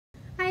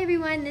Hi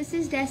everyone, this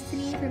is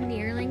Destiny from the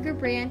Erlanger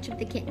branch of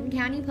the Kenton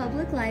County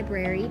Public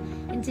Library,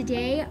 and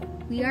today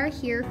we are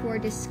here for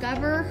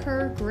Discover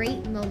Her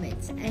Great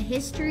Moments, a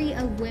history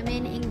of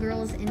women and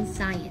girls in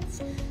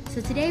science. So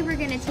today we're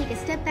going to take a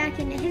step back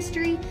into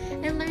history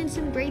and learn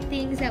some great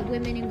things that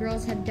women and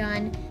girls have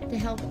done to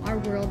help our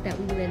world that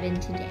we live in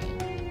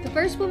today. The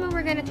first woman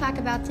we're going to talk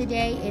about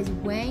today is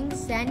Wang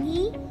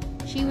Senhi.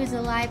 She was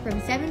alive from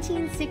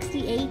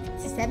 1768 to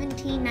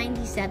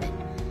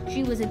 1797.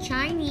 She was a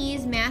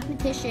Chinese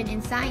mathematician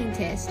and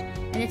scientist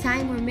at a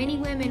time where many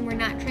women were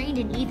not trained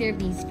in either of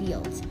these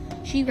fields.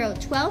 She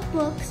wrote 12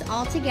 books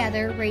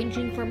altogether,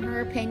 ranging from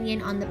her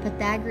opinion on the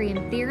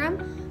Pythagorean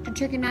theorem to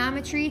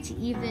trigonometry to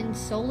even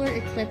solar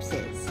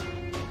eclipses.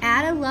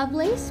 Ada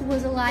Lovelace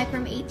was alive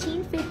from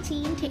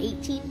 1815 to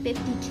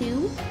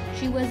 1852.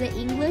 She was an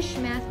English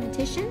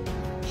mathematician.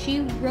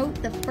 She wrote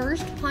the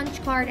first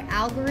punch card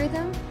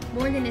algorithm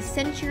more than a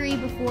century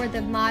before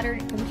the modern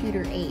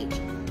computer age.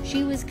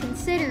 She was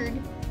considered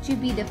to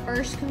be the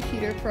first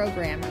computer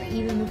programmer,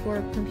 even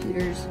before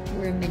computers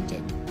were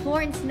invented.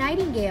 Florence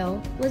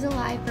Nightingale was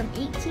alive from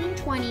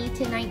 1820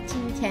 to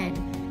 1910,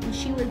 and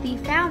she was the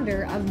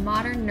founder of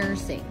modern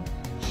nursing.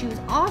 She was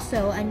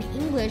also an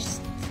English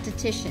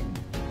statistician.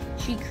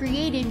 She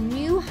created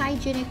new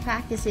hygienic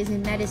practices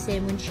in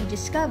medicine when she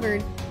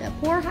discovered that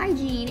poor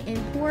hygiene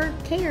and poor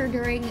care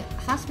during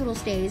hospital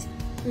stays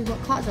was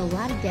what caused a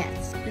lot of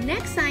deaths. The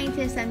next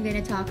scientist I'm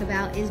going to talk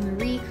about is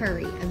Marie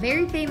Curie, a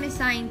very famous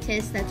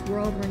scientist that's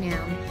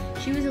world-renowned.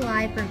 She was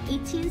alive from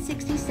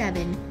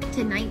 1867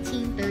 to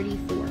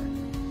 1934.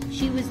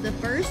 She was the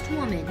first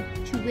woman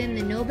to win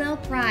the Nobel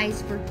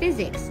Prize for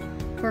Physics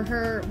for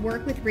her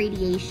work with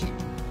radiation,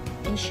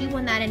 and she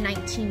won that in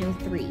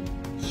 1903.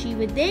 She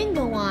would then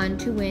go on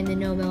to win the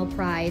Nobel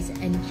Prize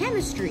in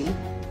Chemistry,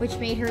 which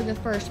made her the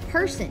first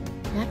person,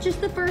 not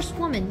just the first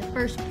woman, the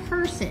first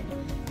person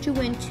to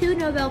win 2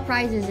 Nobel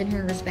Prizes in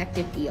her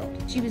respective field.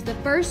 She was the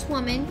first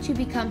woman to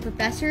become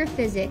professor of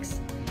physics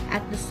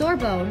at the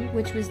Sorbonne,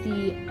 which was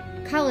the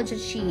college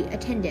that she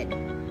attended.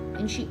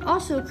 And she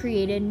also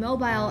created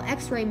mobile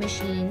X-ray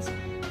machines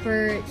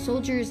for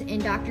soldiers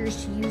and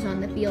doctors to use on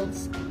the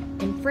fields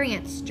in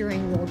France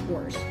during World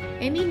Wars.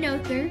 Emmy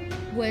Noether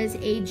was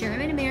a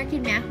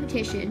German-American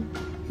mathematician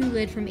who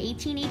lived from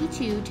 1882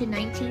 to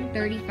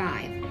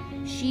 1935.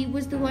 She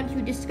was the one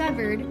who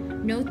discovered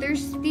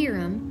Noether's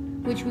theorem,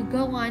 which would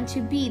go on to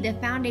be the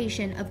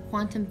foundation of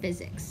quantum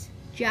physics.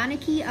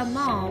 Janaki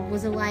Ammal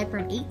was alive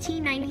from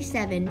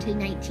 1897 to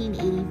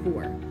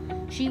 1984.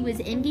 She was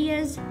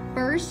India's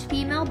first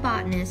female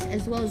botanist,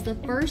 as well as the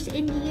first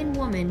Indian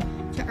woman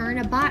to earn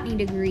a botany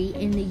degree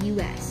in the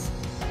U.S.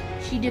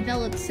 She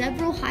developed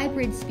several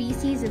hybrid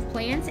species of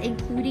plants,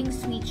 including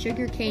sweet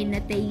sugarcane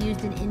that they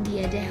used in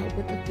India to help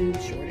with the food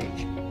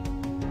shortage.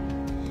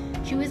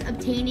 She was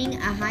obtaining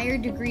a higher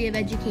degree of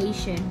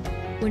education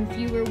when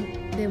fewer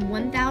than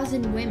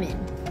 1,000 women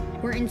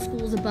were in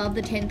schools above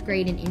the 10th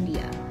grade in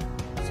India.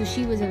 So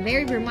she was a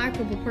very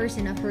remarkable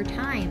person of her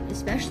time,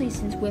 especially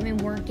since women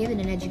weren't given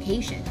an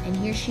education, and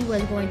here she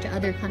was going to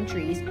other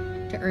countries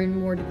to earn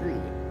more degrees.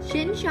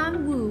 Xin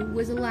Zhao Wu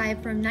was alive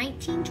from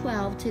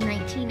 1912 to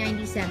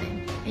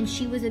 1997, and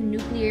she was a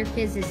nuclear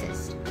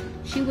physicist.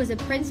 She was a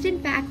Princeton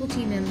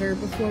faculty member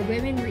before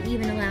women were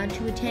even allowed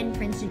to attend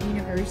Princeton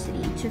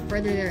University to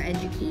further their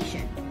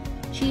education.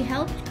 She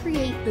helped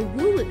create the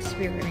Wu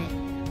experiment,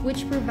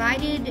 which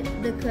provided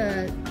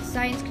the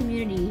science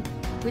community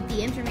with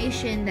the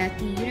information that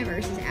the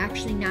universe is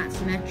actually not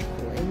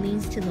symmetrical. It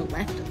leans to the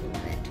left a little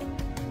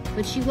bit.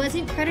 But she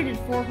wasn't credited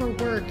for her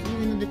work,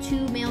 even though the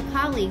 2 male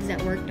colleagues that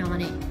worked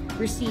on it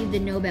received the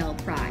Nobel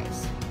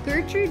Prize.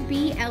 Gertrude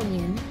B.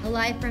 Elion,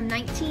 alive from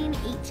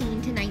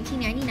 1918 to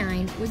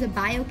 1999, was a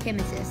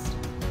biochemist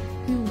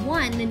who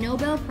won the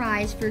Nobel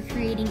Prize for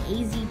creating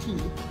AZT,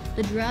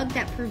 the drug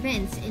that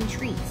prevents and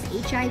treats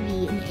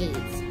HIV and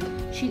AIDS.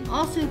 She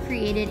also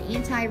created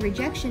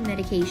anti-rejection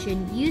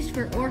medication used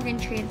for organ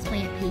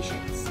transplant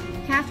patients.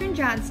 Katherine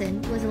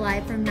Johnson was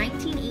alive from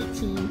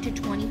 1918 to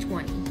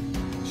 2020.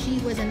 She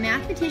was a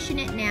mathematician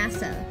at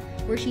NASA,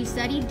 where she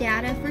studied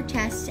data for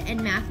tests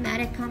and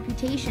mathematic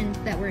computations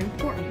that were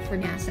important for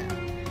NASA.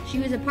 She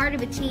was a part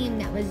of a team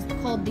that was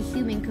called the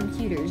Human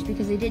Computers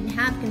because they didn't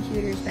have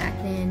computers back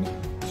then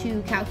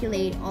to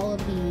calculate all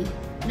of the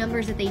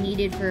numbers that they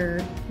needed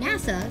for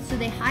NASA, so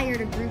they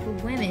hired a group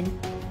of women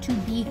to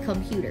be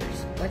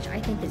computers, which I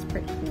think is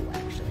pretty cool,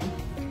 actually.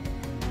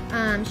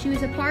 She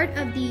was a part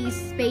of the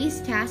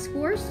Space Task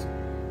Force,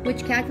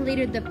 which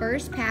calculated the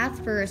first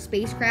path for a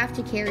spacecraft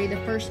to carry the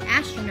first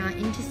astronaut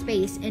into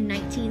space in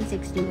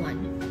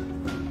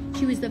 1961.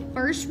 She was the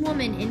first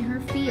woman in her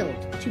field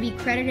to be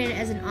credited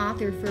as an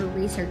author for a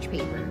research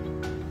paper.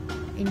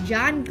 And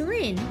John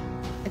Glenn,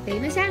 a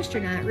famous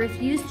astronaut,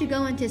 refused to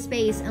go into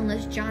space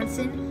unless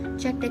Johnson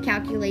checked the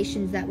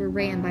calculations that were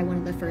ran by one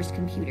of the first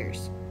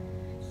computers.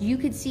 You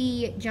could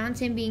see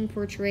Johnson being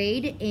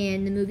portrayed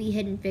in the movie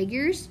Hidden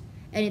Figures,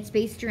 and it's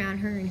based around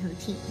her and her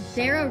team.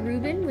 Sarah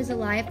Rubin was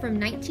alive from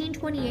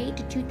 1928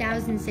 to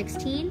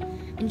 2016,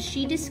 and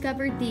she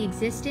discovered the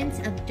existence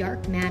of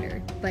dark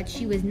matter, but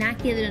she was not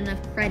given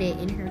enough credit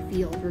in her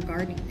field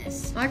regarding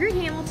this. Margaret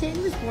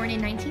Hamilton was born in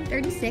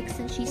 1936,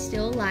 and she's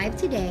still alive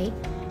today.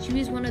 She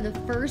was one of the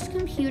first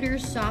computer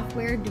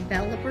software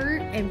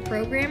developers and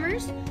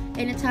programmers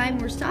in a time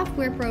where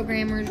software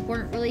programmers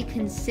weren't really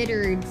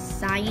considered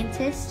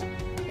scientists,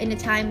 in a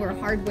time where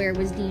hardware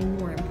was deemed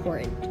more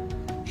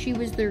important. She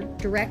was the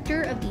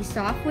director of the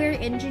Software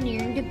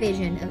Engineering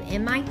Division of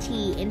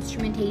MIT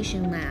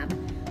Instrumentation Lab,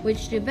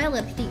 which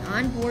developed the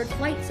onboard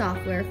flight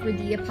software for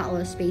the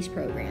Apollo space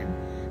program.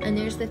 And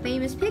there's the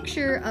famous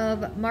picture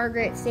of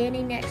Margaret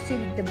standing next to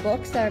the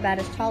books that are about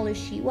as tall as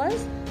she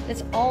was.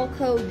 That's all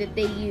code that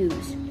they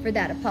used for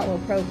that Apollo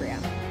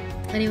program.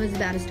 And it was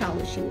about as tall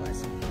as she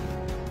was.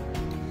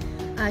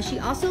 She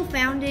also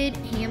founded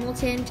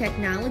Hamilton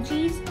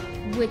Technologies,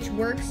 which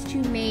works to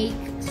make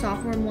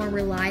software more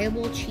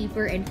reliable,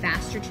 cheaper, and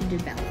faster to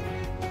develop.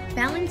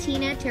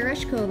 Valentina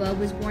Tereshkova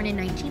was born in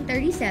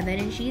 1937,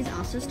 and she is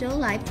also still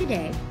alive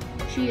today.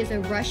 She is a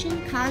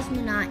Russian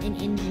cosmonaut and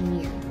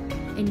engineer.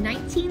 In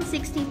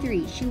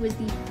 1963, she was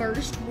the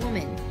first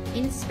woman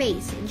in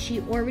space, and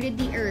she orbited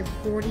the Earth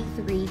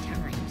 43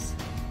 times.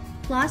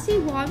 Flossie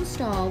Wong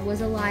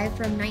was alive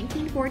from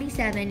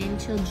 1947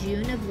 until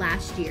June of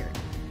last year.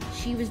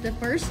 She was the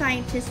first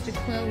scientist to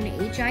clone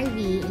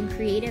HIV and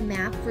create a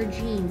map for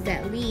genes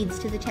that leads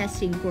to the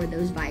testing for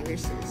those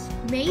viruses.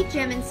 Mae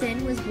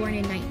Jemison was born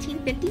in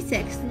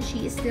 1956, and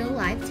she is still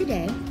alive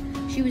today.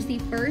 She was the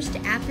first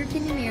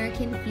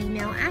African-American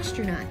female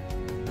astronaut.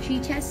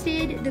 She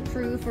tested the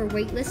crew for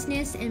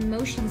weightlessness and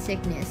motion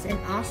sickness, and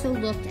also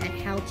looked at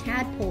how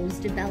tadpoles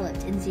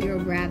developed in zero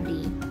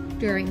gravity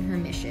during her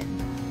mission.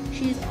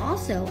 She is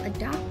also a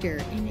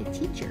doctor and a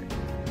teacher.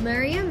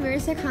 Maria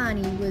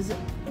Murasakani was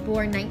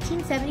born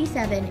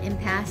 1977 and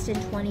passed in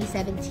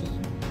 2017.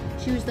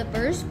 She was the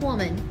first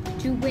woman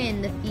to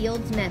win the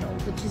Fields Medal,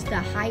 which is the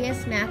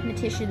highest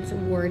mathematician's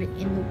award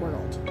in the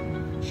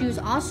world. She was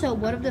also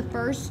one of the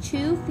first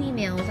 2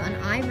 females on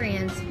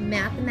Iran's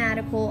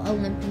mathematical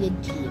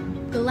Olympiad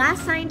team. The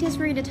last scientist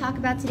we're going to talk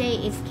about today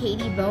is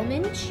Katie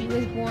Bouman. She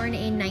was born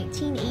in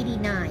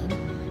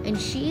 1989, and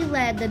she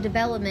led the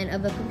development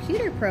of a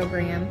computer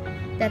program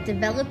that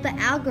developed the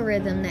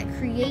algorithm that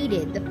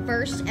created the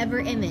first ever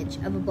image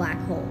of a black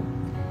hole.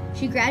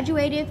 She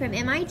graduated from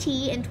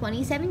MIT in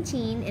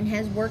 2017 and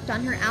has worked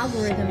on her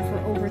algorithm for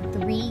over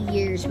 3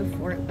 years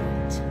before it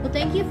worked. Well,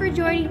 thank you for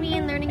joining me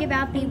and learning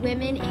about the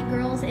women and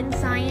girls in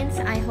science.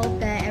 I hope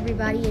that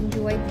everybody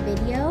enjoyed the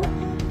video,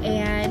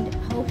 and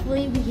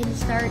hopefully we can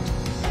start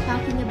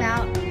talking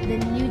about the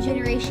new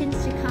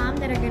generations to come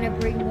that are going to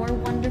bring more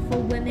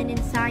wonderful women in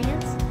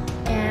science.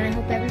 And I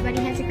hope everybody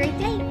has a great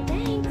day.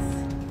 Thanks!